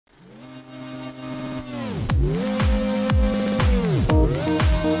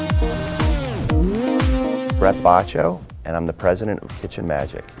Brett Baccio, and I'm the president of Kitchen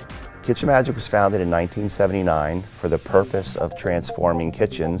Magic. Kitchen Magic was founded in 1979 for the purpose of transforming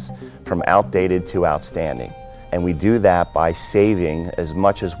kitchens from outdated to outstanding. And we do that by saving as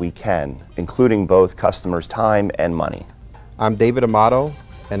much as we can, including both customers' time and money. I'm David Amato,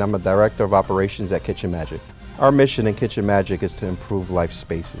 and I'm a director of operations at Kitchen Magic. Our mission in Kitchen Magic is to improve life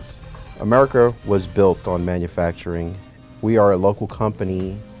spaces. America was built on manufacturing. We are a local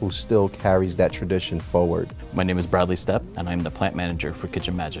company who still carries that tradition forward. My name is Bradley Stepp, and I'm the plant manager for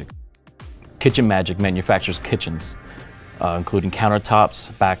Kitchen Magic. Kitchen Magic manufactures kitchens, including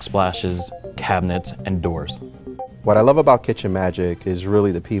countertops, backsplashes, cabinets, and doors. What I love about Kitchen Magic is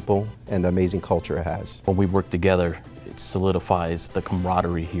really the people and the amazing culture it has. When we work together, it solidifies the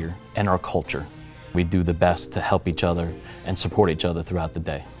camaraderie here and our culture. We do the best to help each other and support each other throughout the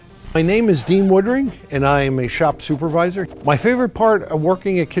day. My name is Dean Woodring, and I am a shop supervisor. My favorite part of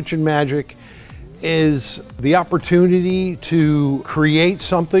working at Kitchen Magic is the opportunity to create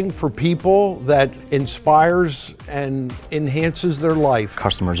something for people that inspires and enhances their life.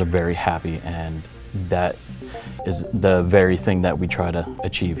 Customers are very happy, and that is the very thing that we try to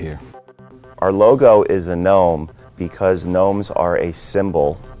achieve here. Our logo is a gnome because gnomes are a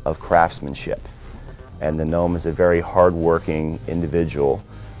symbol of craftsmanship. And the gnome is a very hard-working individual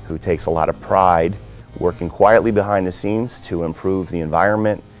who takes a lot of pride working quietly behind the scenes to improve the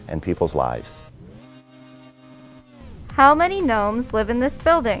environment and people's lives. How many gnomes live in this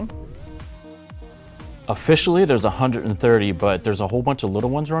building? Officially, there's 130, but there's a whole bunch of little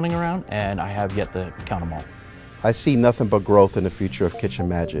ones running around, and I have yet to count them all. I see nothing but growth in the future of Kitchen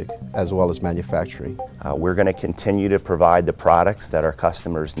Magic, as well as manufacturing. We're going to continue to provide the products that our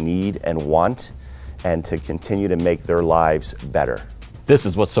customers need and want, and to continue to make their lives better. This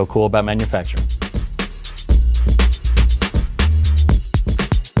is what's so cool about manufacturing.